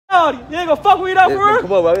shawty. You ain't gonna fuck with me though, bro?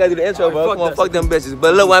 Come on, bro. We gotta do the intro, bro. Come on, fuck them bitches.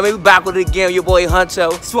 But look, I mean, we back with it again. Your boy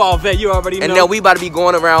Huncho. Suave, you already know. And then we about to be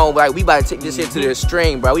going around, like, we about to take this shit to the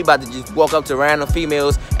extreme, bro. We about to just walk up to random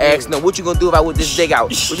females, ask them, what you gonna do if I whip this dick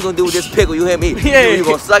out? What you gonna do with this pickle? You hear me? Yeah. You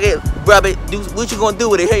gonna suck it, rub it? What you gonna do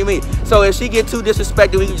with it? Hear me? So if she get too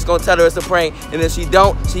disrespected, we just gonna tell her it's a prank. And if she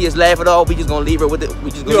don't, she just laugh it off. We just gonna leave her with it.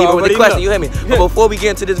 We just gonna leave her with the question. You hear me? But before we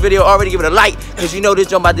get into this video, already give it a like, cause you know this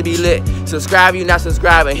jump about to be lit. Subscribe if you not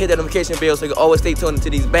subscribe, and hit that notification bell so you can always stay tuned into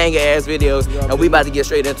these banger ass videos. And we about to get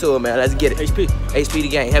straight into it, man. Let's get it. HP the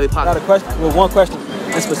game. Heavy pocket. I got a question. Well, one question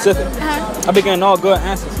in specific. I've been getting all good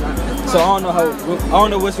answers. So I don't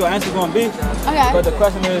know what your answer's gonna be. Okay. But the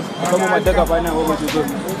question is, if I put my dick out right now, what would you do?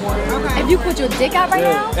 If you put your dick out right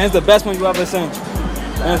now? And it's the best one you ever seen.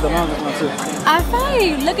 And it's the longest one too. I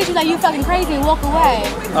fine. Look at you like you fucking crazy and walk away.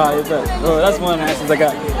 Alright, you bet. Oh, that's one of the answers I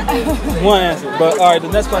got. One answer. But alright, the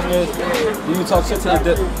next question is, do you talk shit to the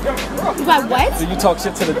dick? You like what? Do you talk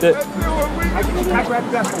shit to the dick?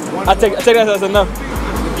 I take that as enough.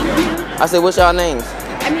 I said, what's y'all names?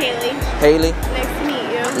 I'm Haley. Haley? Nice to meet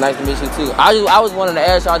you. Nice to meet you too. I was wanting to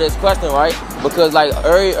ask y'all this question, right? Because like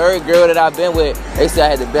every girl that I've been with, they say I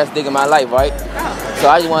had the best dick in my life, right? So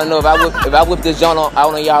I just want to know if I whip this joint out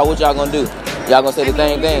on y'all, what y'all gonna do? Y'all gonna say the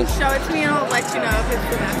same thing? Show it to me and I'll let you know if it's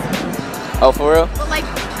the best. Oh, for real? But like,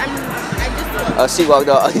 I just she walked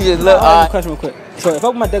off. You just look. I have a question real quick. So if I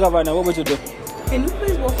put my dick out right now, what would you do? Can you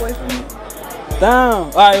please walk away from me? Damn.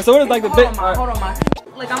 Alright, so what is like the big? Hold on, my.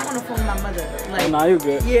 Like I'm on the phone with my mother. Like, nah, you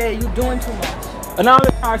good. Yeah, you doing too much. Now,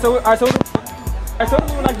 alright, so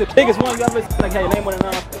like the biggest one you ever seen, like, hey, name one of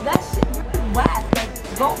them. That shit really whack.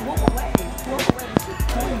 Like, go walk away.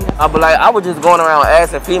 But like I was just going around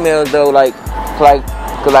asking females though,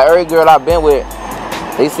 cause every girl I've been with,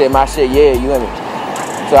 they said my shit, yeah, you hear me?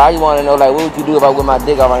 So I just want to know, like, what would you do if I whip my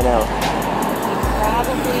dick out right now?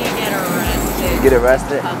 Probably get arrested. Get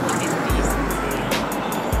arrested? Public indecency.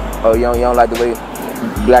 Oh, you don't like the way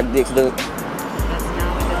black dicks look? That's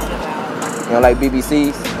not what it's about. You don't like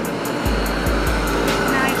BBCs? No,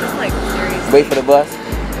 I just like seriously. Wait for the bus?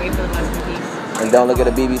 Wait for the bus in peace. And don't look at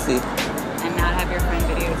the BBC? And not have your friend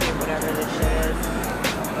videotape whatever this shit is.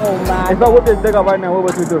 Oh my. If I whip this dick out right now, what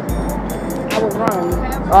would you do? I would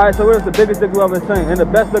run. Alright, so what is the biggest dick you ever seen? And the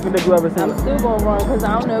best looking dick you ever seen? I'm still gonna run because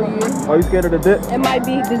I don't know you. Are you scared of the dick? It might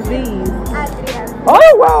be disease.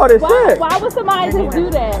 Oh wow, this shit! Why would somebody just do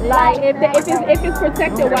that? Like if it's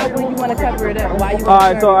protected, why wouldn't you want to cover it up? Why you?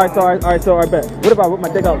 Alright, so I bet. What if I whip my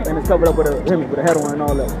dick out and it's covered up with a head on and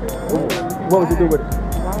all that? What would you do with it?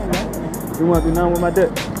 You want to do nothing with my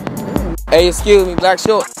dick? Hey, excuse me, black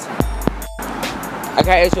shorts. I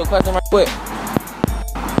can't ask you a question right quick.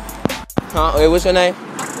 Huh? Wait, what's your name?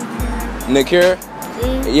 Nakira?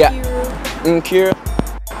 Yeah. Nakira?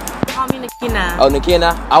 Call me Nakina. Oh,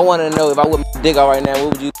 Nakina? I want to know if I whip my dick out right now,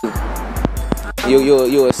 what would you do?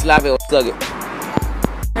 You would slap it or suck it?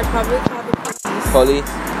 I'd probably call the police. Police?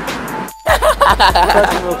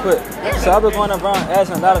 Question real quick. So I've been going around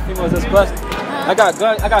asking a lot of females this question. I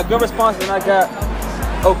got good responses and I got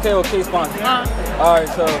okay responses. Alright,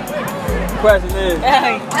 so question is,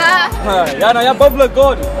 y'all know y'all both look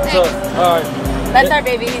golden. So alright. That's our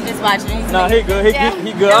baby. He's just watching. Nah, he good.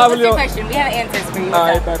 He good. No, what's your question? We have answers for you.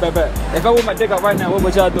 Alright, bet. If I whip my dick out right now, what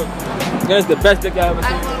would y'all do? That's the best dick y'all ever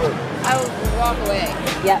seen. I would walk away.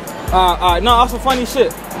 Yep. Alright, no, also funny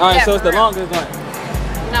shit. Alright, yeah, so it's the longest one.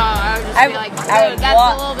 No, I would just be like, that's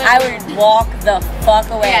a little bit. I would walk the fuck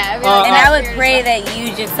away. Yeah, and I would pray that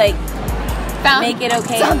you just like make it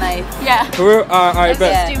okay in life. Yeah. For real? Alright,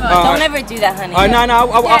 bet. Don't ever do that, honey. No,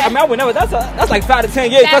 I mean, I would never. That's like 5 to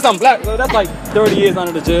 10 years. Plus I'm black, so that's like 30 years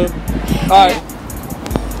under the jail. Alright.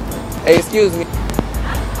 Hey, excuse me.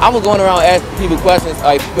 I was going around asking people questions,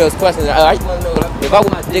 females questions. I just want to know, if I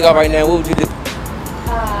whip my dick out right now, what would you do?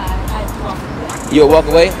 I'd walk away. You'll walk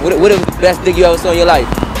away? What is the best dick you ever saw in your life?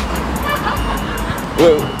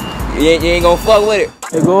 You ain't gonna fuck with it.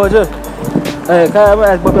 Hey, gorgeous. Hey, can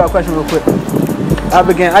I ask both of y'all a question real quick?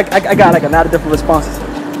 I got like a lot of different responses.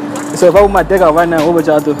 So if I whip my dick out right now, what would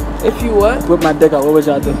y'all do? If you what? Whip my dick out, what would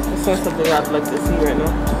y'all do? It's not something I'd like to see right now.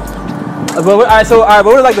 But what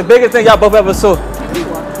was like the biggest thing y'all both ever saw?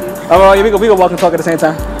 Alright, we gonna walk and talk at the same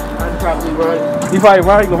time. I'd probably run. You probably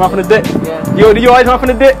run? You gonna run from the dick? Yeah. You always run from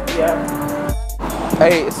the dick? Yeah.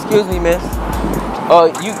 Hey, excuse me, miss. Oh,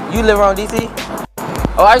 you live around DC?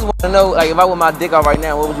 Oh, I just want to know, like, if I whip my dick out right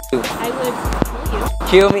now, what would you do? I would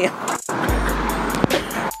kill me.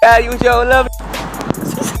 God, you with your love.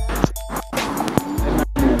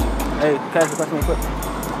 Hey, can I ask you a question real quick?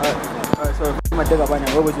 Alright, so if you my dick out right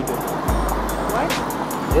now, what would you do? What?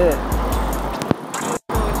 Yeah.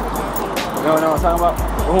 You know what I'm talking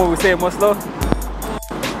about? When we say it more slow?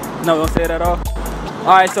 No, don't say it at all.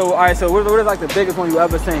 Alright, so what is like the biggest one you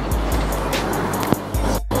ever seen?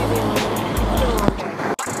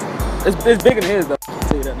 It's bigger than his though. I'll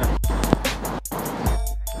tell you that now.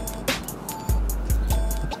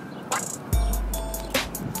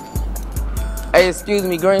 Hey, excuse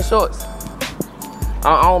me, green shorts.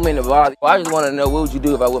 I don't mean to bother you. I just want to know, what would you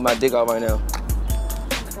do if I whip my dick off right now?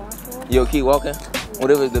 You'll keep walking? What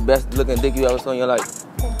if it's the best looking dick you ever saw in your life?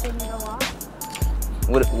 Continue to walk.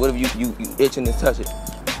 What if you itching to touch it?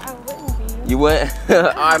 I wouldn't be. You wouldn't?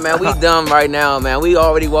 Alright, man, we done right now, man. We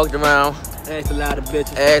already walked around. Ask a lot of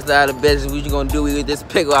bitches. Asked a lot of bitches, what you gonna do with this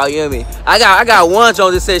pickle out, you hear me? I got one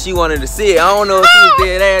joint that said she wanted to see it. I don't know if she was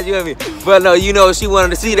dead ass, you hear me? But no, you know, she wanted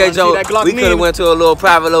to see that joint. We could have went to a little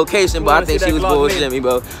private location, but I think she was bullshitting me,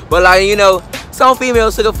 bro. But like, you know, some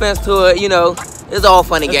females took offense to it, you know. It's all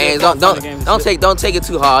funny games. Don't take it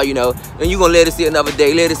too hard, you know. And you gonna let her see another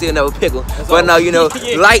day, let her see another pickle. But no, you know,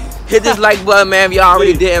 hit this like button, man. If y'all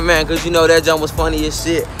already didn't, man, cause you know that jump was funny as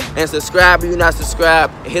shit. And subscribe if you're not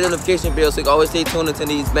subscribed. Hit the notification bell so you can always stay tuned into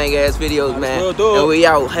these bang ass videos, man. And we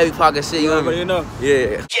out heavy pocket shit, you know what I mean?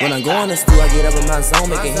 Yeah. When I go on the stool, I get up in my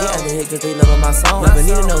zone, make a hit after hit cause they love my song. Never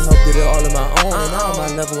needed no help, did it all on my own. And now on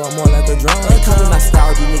my level, I'm more like a drone. Ain't coming my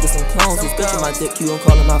style, you niggas some clones. Just bitching my dick, you don't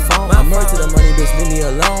calling my phone. I'm married to the money, bitch, leave me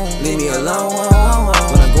alone. Leave me alone.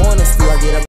 When I go on the stool, I get up.